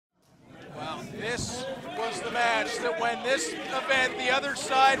match that when this event, the other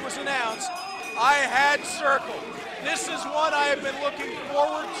side, was announced, I had circled. This is one I have been looking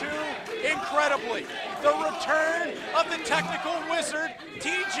forward to incredibly. The return of the technical wizard,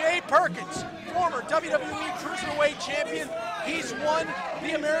 TJ Perkins, former WWE Cruiserweight Champion. He's won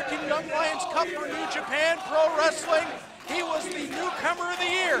the American Young Lions Cup for New Japan Pro Wrestling. He was the Newcomer of the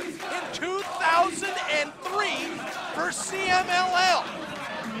Year in 2003 for CMLL.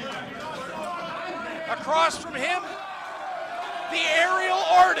 Across from him, the aerial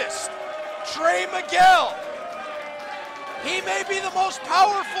artist, Trey Miguel. He may be the most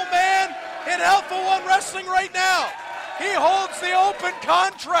powerful man in Alpha One Wrestling right now. He holds the open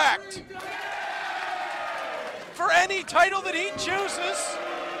contract for any title that he chooses.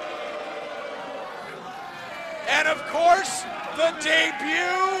 And of course, the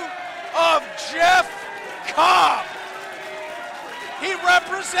debut of Jeff Cobb. He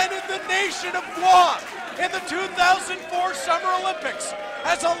represented the nation of Guam in the 2004 Summer Olympics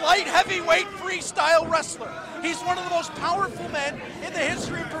as a light heavyweight freestyle wrestler. He's one of the most powerful men in the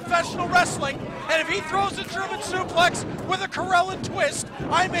history of professional wrestling, and if he throws a German suplex with a Corellan twist,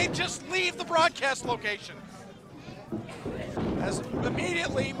 I may just leave the broadcast location. As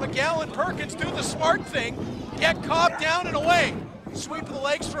immediately Miguel and Perkins do the smart thing, get Cobb down and away. Sweep of the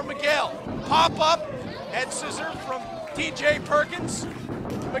legs from Miguel. Pop up, head scissor from TJ Perkins.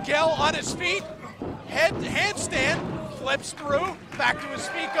 Miguel on his feet, handstand, flips through, back to his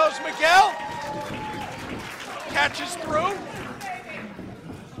feet goes Miguel. Catches through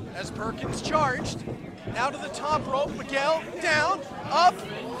as Perkins charged. Now to the top rope, Miguel down, up,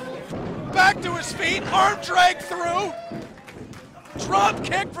 back to his feet, arm drag through. Drop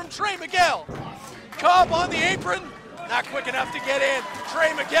kick from Trey Miguel. Cobb on the apron, not quick enough to get in.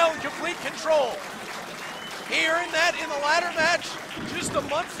 Trey Miguel in complete control. Hearing that in the ladder match just a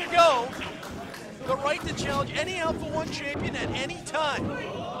month ago, the right to challenge any Alpha One champion at any time.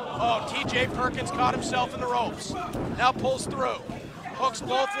 Oh, TJ Perkins caught himself in the ropes. Now pulls through. Hooks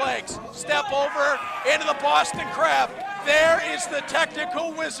both legs. Step over into the Boston Crab. There is the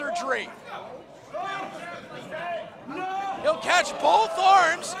technical wizardry. He'll catch both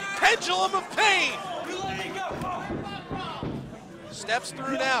arms. Pendulum of pain. Steps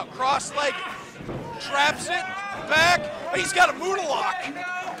through now. Cross-legged. Traps it. Back. He's got a Moodalock.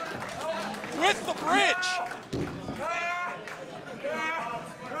 With the bridge.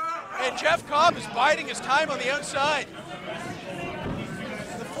 And Jeff Cobb is biding his time on the outside.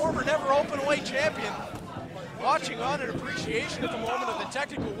 The former never open-weight champion watching on in appreciation at the moment of the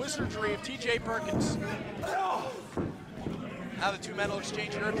technical wizardry of TJ Perkins. Now the two men will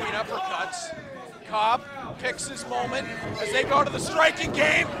exchange European uppercuts. Cobb picks his moment as they go to the striking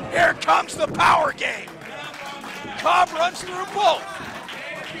game. Here comes the power game. Cobb runs through both.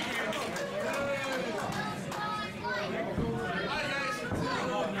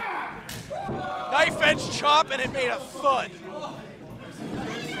 Knife edge chop, and it made a thud.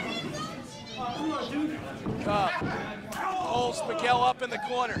 Cobb pulls Miguel up in the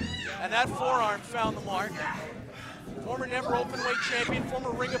corner, and that forearm found the mark. Former never open-weight champion,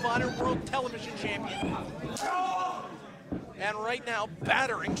 former Ring of Honor World Television Champion. And right now,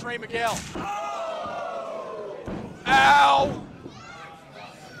 battering Trey Miguel. Ow!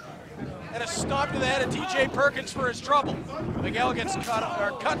 And a stomp to the head of TJ Perkins for his trouble. Miguel gets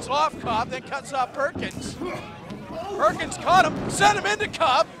cuts off Cobb, then cuts off Perkins. Perkins caught him, sent him into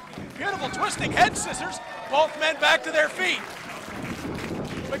Cobb. Beautiful twisting head scissors. Both men back to their feet.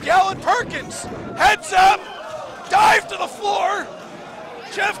 Miguel and Perkins, heads up, dive to the floor.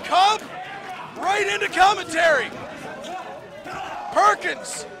 Jeff Cobb right into commentary.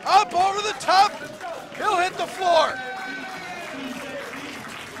 Perkins up over the top. He'll hit the floor.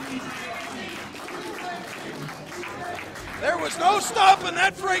 There was no stopping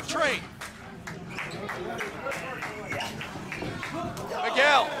that freight train.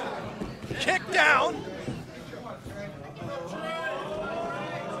 Miguel, kick down.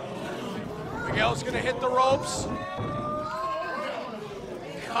 Miguel's gonna hit the ropes.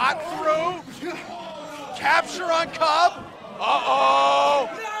 Caught through. Capture on Cobb. Uh-oh,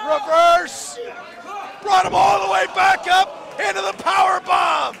 reverse. Brought him all the way back up into the power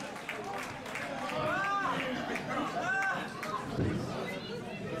bomb.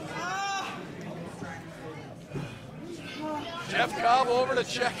 Jeff Cobb over to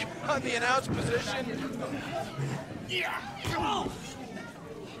check on the announce position. Yeah.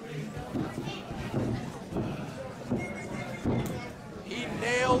 He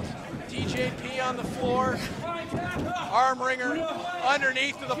nailed TJP on the floor. Arm wringer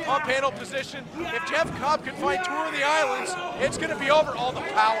underneath to the pump handle position. If Jeff Cobb can find Tour of the Islands, it's going to be over. All the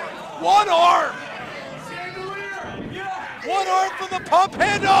power. One arm. one arm from the pump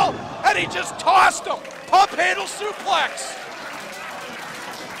handle, and he just tossed him. Pump handle suplex.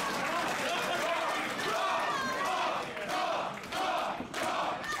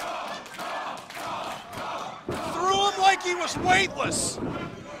 Threw him like he was weightless.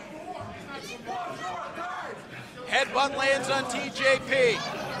 Headbutt lands on TJP.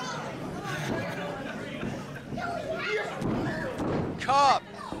 Cobb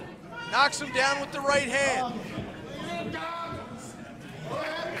knocks him down with the right hand.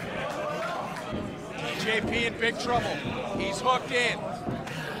 TJP in big trouble. He's hooked in.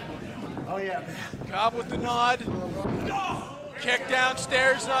 Oh yeah. Cobb with the nod. Kick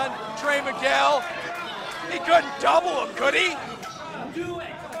downstairs on Trey Miguel. He couldn't double him, could he?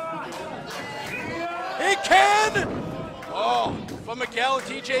 He can! Oh, but Miguel and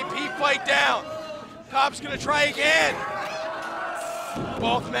TJP fight down. Cobb's gonna try again.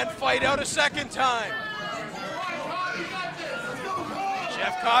 Both men fight out a second time.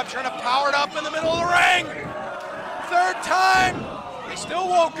 Jeff Cobb trying to power it up in the middle of the ring. Third time, they still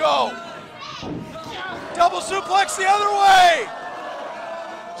won't go. Double suplex the other way.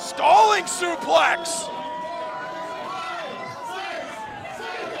 Stalling suplex.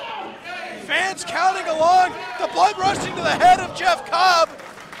 Fans counting along, the blood rushing to the head of Jeff Cobb.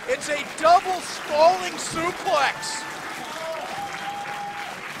 It's a double stalling suplex.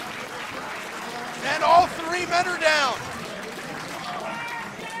 And all three men are down.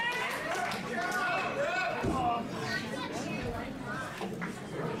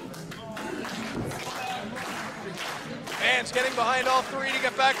 Fans getting behind all three to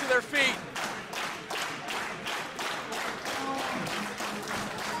get back to their feet.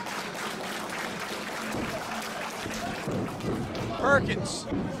 Perkins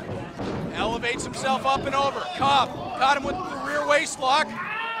elevates himself up and over. Cobb caught him with the rear waist lock.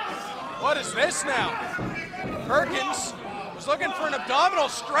 What is this now? Perkins was looking for an abdominal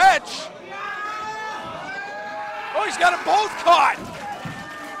stretch. Oh, he's got them both caught.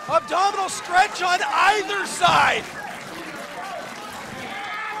 Abdominal stretch on either side.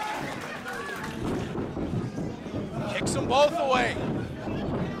 Kicks them both away.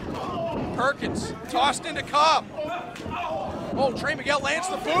 Perkins tossed into Cobb. Oh, Trey Miguel lands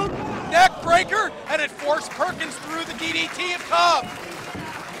the boot, neck breaker, and it forced Perkins through the DDT of Cobb.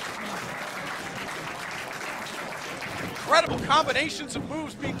 Incredible combinations of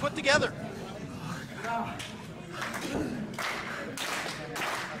moves being put together.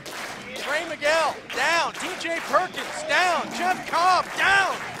 Trey Miguel down, TJ Perkins down, Jeff Cobb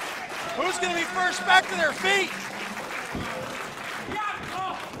down. Who's going to be first back to their feet?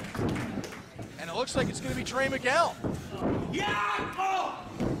 And it looks like it's going to be Trey Miguel.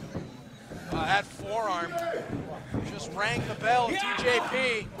 That forearm just rang the bell of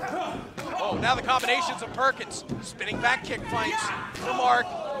TJP. Oh, now the combinations of Perkins. Spinning back kick finds for Mark.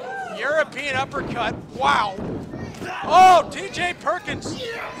 European uppercut. Wow. Oh, TJ Perkins.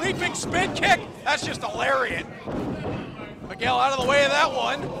 Leaping spin kick. That's just a lariat. Miguel out of the way of that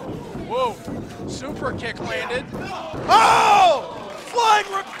one. Whoa. Super kick landed. Oh! Flying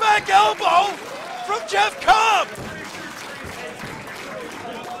back elbow from Jeff Cobb.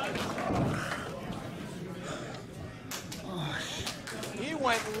 He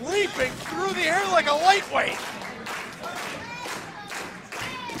went leaping through the air like a lightweight.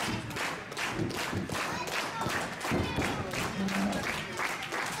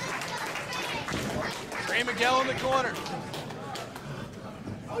 Trey Miguel in the corner.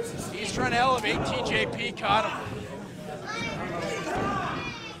 He's trying to elevate. TJP caught him.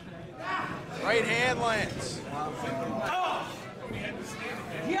 Right hand lands.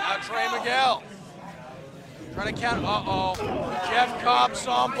 Now Trey Miguel. Trying to count. Uh-oh. Jeff Cobb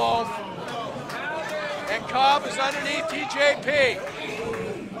saw them both. And Cobb is underneath TJP.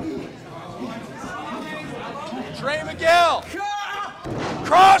 Trey Miguel.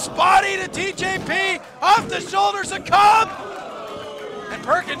 Cross body to TJP. Off the shoulders of Cobb. And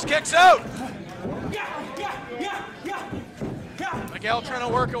Perkins kicks out. Miguel trying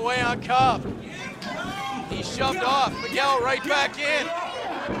to work away on Cobb. He's shoved off. Miguel right back in.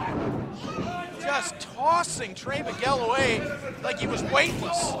 Just tossing Trey Miguel away like he was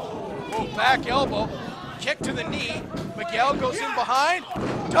weightless. Oh, back elbow. Kick to the knee. Miguel goes in behind.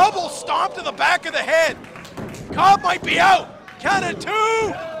 Double stomp to the back of the head. Cobb might be out. Count of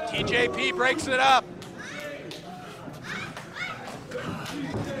two. TJP breaks it up.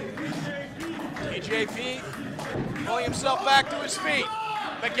 TJP pulling himself back to his feet.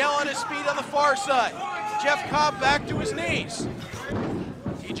 Miguel on his feet on the far side. Jeff Cobb back to his knees.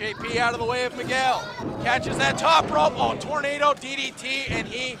 TJP out of the way of Miguel. Catches that top rope. Oh, tornado DDT, and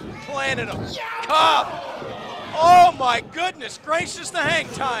he planted him. Cobb Oh my goodness gracious, the hang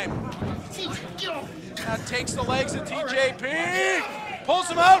time. Now takes the legs of TJP, pulls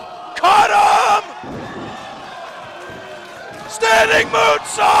him out, caught him! Standing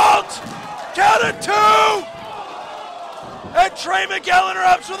moonsault! Count it 2! And Trey Miguel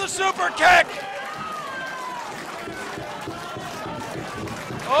interrupts with a super kick.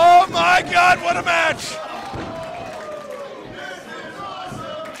 Oh my God, what a match!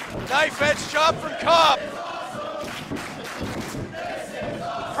 Knife edge chop from Cobb.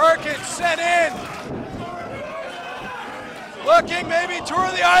 Perkins sent in. Looking, maybe tour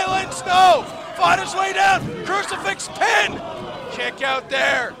of the islands. No. Fought his way down. Crucifix pin. Kick out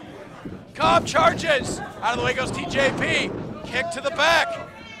there. Cobb charges. Out of the way goes TJP. Kick to the back.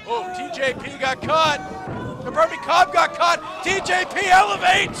 Oh, TJP got caught. Pardon me, Cobb got caught. TJP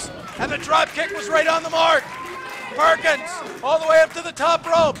elevates. And the drop kick was right on the mark. Perkins all the way up to the top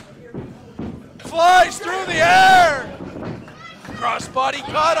rope. Flies through the air. Crossbody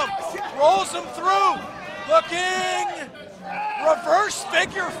caught him. Rolls him through. Looking. Reverse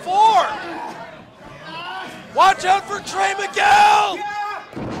figure 4. Watch out for Trey Miguel.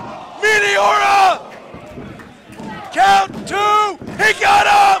 Meteora. Count 2. He got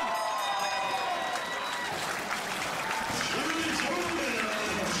him.